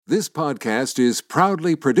This podcast is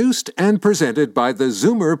proudly produced and presented by the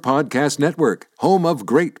Zoomer Podcast Network, home of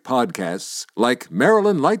great podcasts like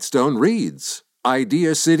Marilyn Lightstone Reads,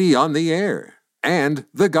 Idea City on the Air, and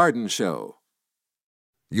The Garden Show.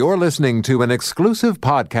 You're listening to an exclusive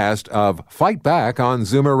podcast of Fight Back on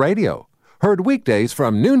Zoomer Radio, heard weekdays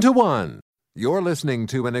from noon to 1. You're listening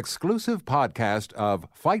to an exclusive podcast of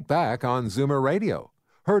Fight Back on Zoomer Radio,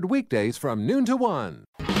 heard weekdays from noon to 1.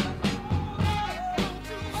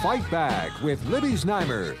 Fight Back with Libby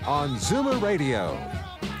Znaimer on Zoomer Radio.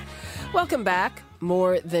 Welcome back.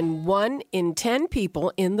 More than 1 in 10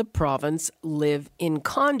 people in the province live in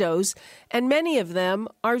condos, and many of them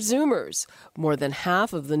are Zoomers. More than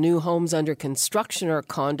half of the new homes under construction are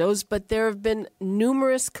condos, but there have been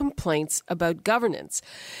numerous complaints about governance.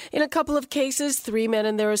 In a couple of cases, 3 men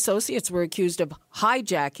and their associates were accused of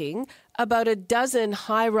hijacking about a dozen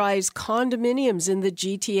high-rise condominiums in the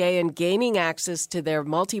GTA and gaining access to their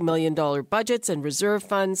multi-million-dollar budgets and reserve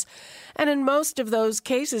funds. And in most of those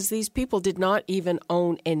cases, these people did not even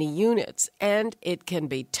own any units. And it can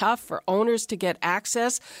be tough for owners to get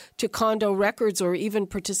access to condo records or even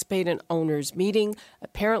participate in owners' meeting.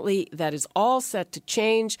 Apparently, that is all set to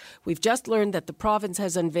change. We've just learned that the province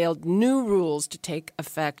has unveiled new rules to take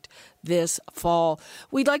effect this fall.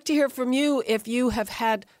 We'd like to hear from you if you have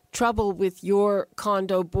had trouble with your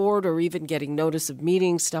condo board or even getting notice of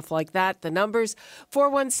meetings, stuff like that. The numbers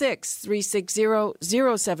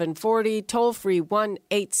 416-360-0740, toll free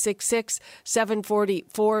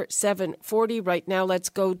 1-866-740-4740. Right now, let's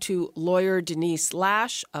go to lawyer Denise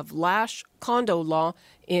Lash of Lash Condo Law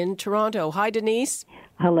in Toronto. Hi, Denise.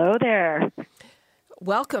 Hello there.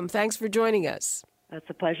 Welcome. Thanks for joining us. It's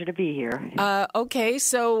a pleasure to be here. Okay,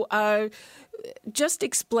 so just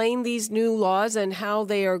explain these new laws and how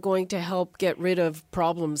they are going to help get rid of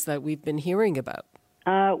problems that we've been hearing about.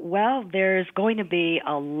 Well, there's going to be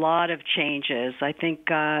a lot of changes. I think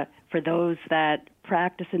for those that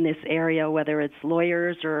practice in this area, whether it's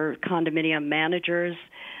lawyers or condominium managers,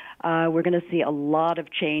 we're going to see a lot of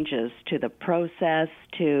changes to the process,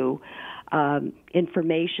 to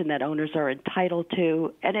information that owners are entitled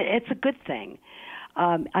to, and it's a good thing.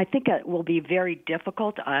 I think it will be very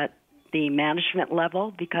difficult at the management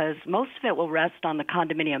level because most of it will rest on the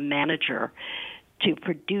condominium manager to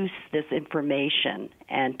produce this information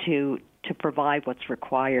and to provide what's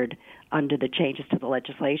required under the changes to the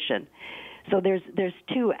legislation. So there's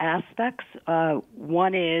two aspects.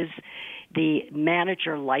 One is the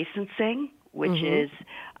manager licensing, which is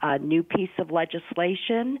a new piece of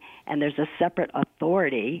legislation, and there's a separate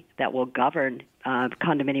authority that will govern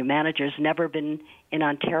condominium managers, never been in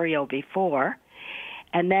Ontario before.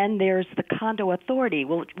 And then there's the condo authority,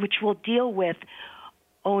 which will deal with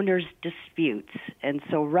owners' disputes. And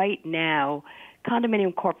so right now,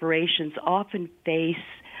 condominium corporations often face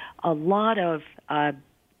a lot of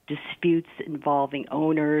disputes involving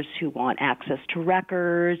owners who want access to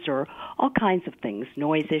records or all kinds of things,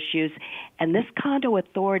 noise issues. And this condo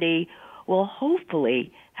authority will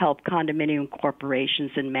hopefully help condominium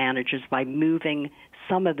corporations and managers by moving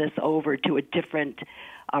some of this over to a different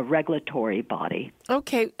regulatory body.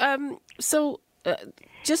 Okay, so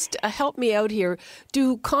just help me out here.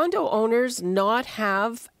 Do condo owners not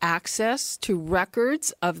have access to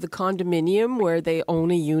records of the condominium where they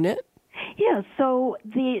own a unit? Yeah, so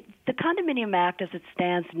the Condominium Act as it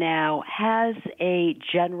stands now has a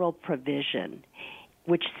general provision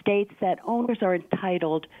which states that owners are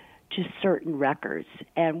entitled to certain records.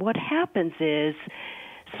 And what happens is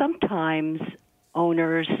sometimes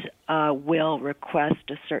owners will request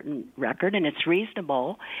a certain record, and it's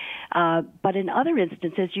reasonable. But in other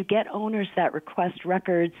instances, you get owners that request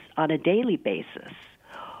records on a daily basis.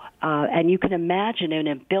 And you can imagine in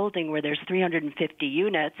a building where there's 350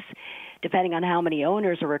 units, depending on how many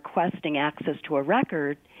owners are requesting access to a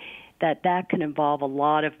record, that can involve a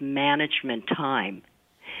lot of management time.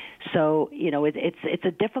 So, it's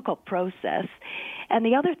a difficult process. And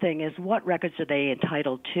the other thing is, what records are they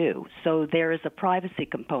entitled to? So there is a privacy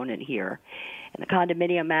component here. And the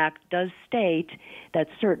Condominium Act does state that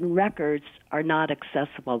certain records are not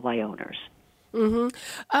accessible by owners. Mm-hmm.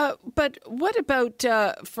 But what about,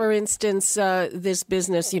 for instance, this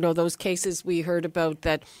business, those cases we heard about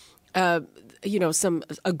that, a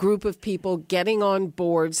group of people getting on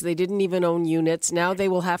boards, they didn't even own units. Now they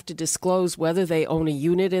will have to disclose whether they own a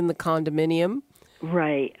unit in the condominium.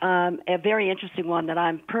 Right. A very interesting one that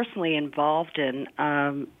I'm personally involved in,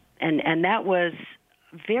 and that was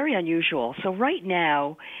very unusual. So right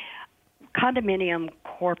now, condominium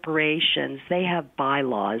corporations, they have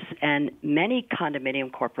bylaws, and many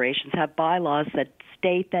condominium corporations have bylaws that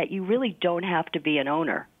state that you really don't have to be an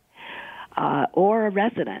owner. or a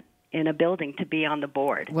resident in a building to be on the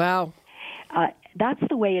board. Wow. That's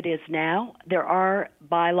the way it is now. There are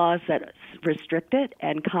bylaws that restrict it,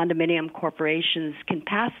 and condominium corporations can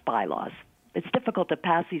pass bylaws. It's difficult to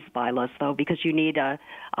pass these bylaws, though, because you need a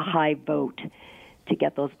high vote to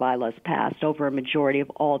get those bylaws passed over a majority of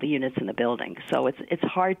all the units in the building. So it's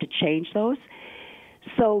hard to change those.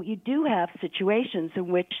 So you do have situations in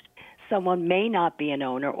which someone may not be an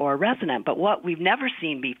owner or a resident. But what we've never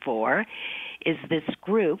seen before is this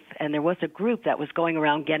group, and there was a group that was going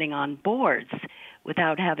around getting on boards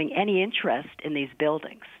without having any interest in these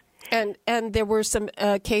buildings. And there were some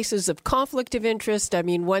cases of conflict of interest. I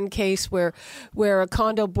mean, one case where a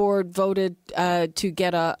condo board voted to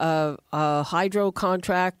get a hydro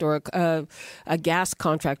contract or a gas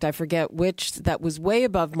contract, I forget which, that was way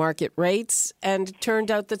above market rates, and it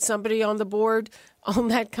turned out that somebody on the board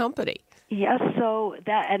owned that company. Yes, so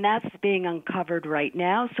that's being uncovered right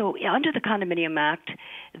now. So under the Condominium Act,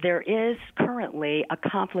 there is currently a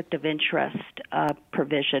conflict of interest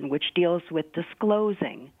provision which deals with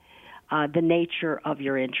disclosing the nature of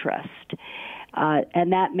your interest.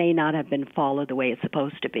 And that may not have been followed the way it's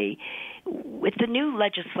supposed to be. With the new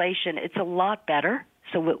legislation, it's a lot better.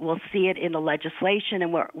 So we'll see it in the legislation,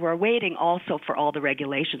 and we're waiting also for all the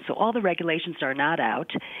regulations. So all the regulations are not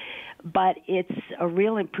out, but it's a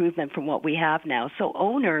real improvement from what we have now. So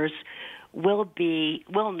owners will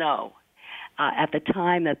know at the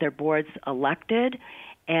time that their board's elected,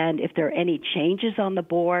 and if there are any changes on the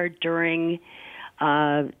board during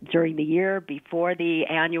the year before the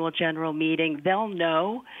annual general meeting, they'll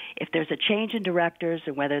know if there's a change in directors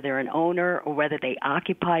and whether they're an owner or whether they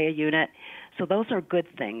occupy a unit. So those are good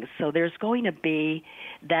things. So there's going to be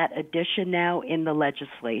that addition now in the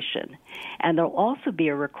legislation. And there'll also be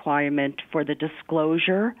a requirement for the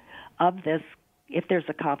disclosure of this if there's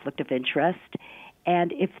a conflict of interest,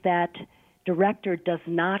 and if that director does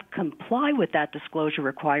not comply with that disclosure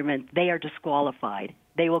requirement, they are disqualified.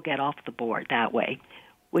 They will get off the board that way,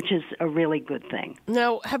 which is a really good thing.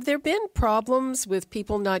 Now, have there been problems with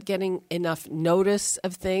people not getting enough notice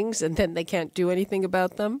of things and then they can't do anything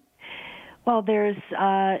about them? Well, there's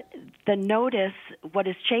the notice. What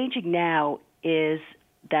is changing now is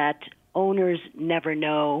that owners never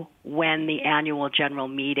know when the annual general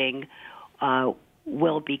meeting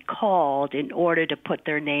will be called in order to put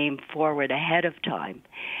their name forward ahead of time.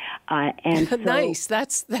 And so, nice.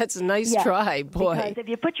 That's a nice try, boy. Because if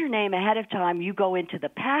you put your name ahead of time, you go into the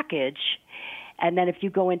package, and then if you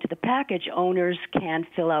go into the package, owners can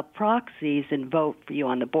fill out proxies and vote for you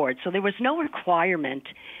on the board. So there was no requirement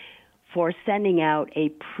for sending out a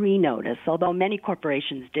pre-notice, although many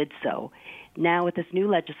corporations did so. Now with this new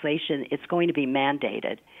legislation, it's going to be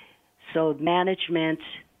mandated. So management,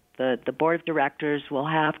 the board of directors will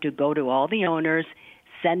have to go to all the owners,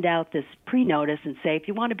 send out this pre-notice and say, if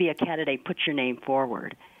you want to be a candidate, put your name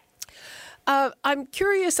forward. I'm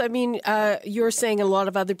curious. I mean, you're saying, a lot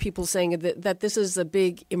of other people saying that this is a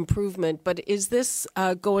big improvement, but is this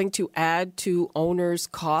going to add to owners'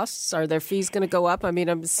 costs? Are their fees going to go up? I mean,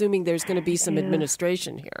 I'm assuming there's going to be some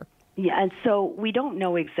administration here. Yeah, and so we don't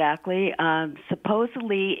know exactly.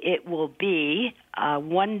 Supposedly it will be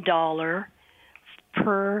 $1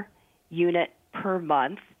 per unit per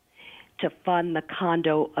month to fund the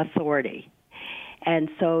condo authority. And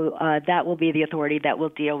so that will be the authority that will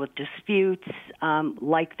deal with disputes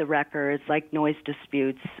like the records, like noise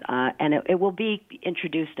disputes, and it will be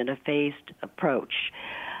introduced in a phased approach.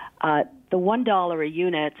 The $1 a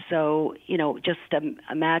unit, so, just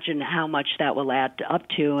imagine how much that will add up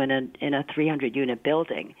to in a 300-unit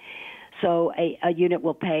building. So a unit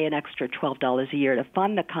will pay an extra $12 a year to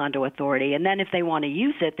fund the condo authority, and then if they want to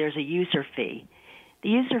use it, there's a user fee. The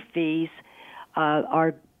user fees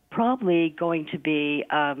are probably going to be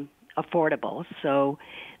affordable, so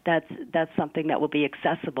that's something that will be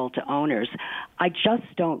accessible to owners. I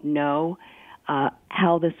just don't know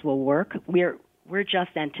how this will work. We're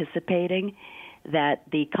just anticipating that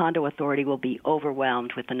the condo authority will be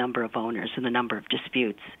overwhelmed with the number of owners and the number of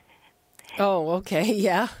disputes. Oh, okay,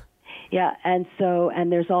 yeah. Yeah, and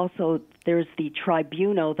there's the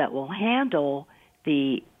tribunal that will handle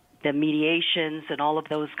the mediations and all of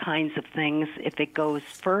those kinds of things if it goes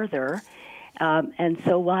further. And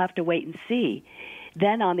so we'll have to wait and see.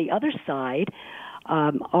 Then on the other side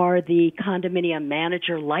are the condominium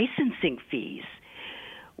manager licensing fees.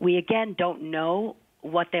 We, again, don't know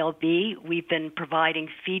what they'll be. We've been providing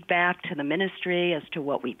feedback to the ministry as to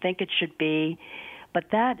what we think it should be. But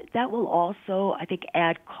that will also, I think,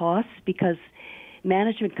 add costs because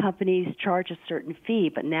management companies charge a certain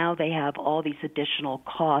fee, but now they have all these additional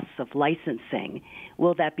costs of licensing.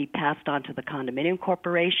 Will that be passed on to the condominium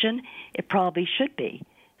corporation? It probably should be.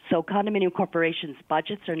 So condominium corporations'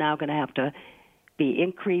 budgets are now going to have to be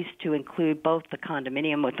increased to include both the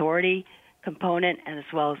condominium authority component and as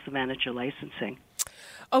well as the manager licensing.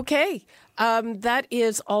 Okay. That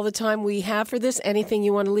is all the time we have for this. Anything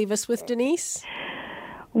you want to leave us with, Denise?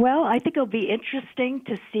 Well, I think it'll be interesting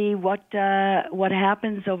to see what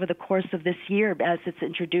happens over the course of this year as it's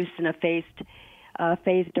introduced in a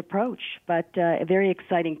phased approach. But very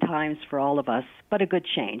exciting times for all of us, but a good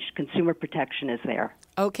change. Consumer protection is there.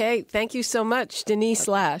 Okay. Thank you so much, Denise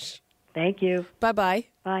Lash. Thank you. Bye-bye.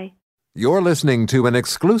 Bye. You're listening to an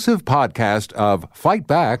exclusive podcast of Fight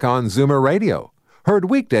Back on Zoomer Radio. Heard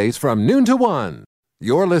weekdays from noon to 1.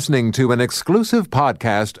 You're listening to an exclusive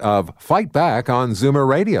podcast of Fight Back on Zoomer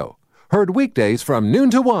Radio. Heard weekdays from noon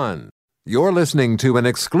to 1. You're listening to an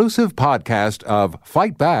exclusive podcast of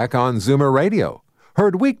Fight Back on Zoomer Radio.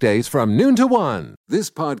 Heard weekdays from noon to 1. This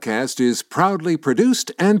podcast is proudly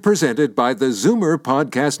produced and presented by the Zoomer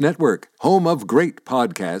Podcast Network, home of great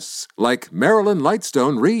podcasts like Marilyn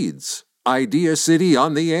Lightstone Reads, Idea City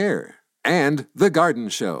on the Air, and The Garden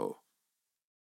Show.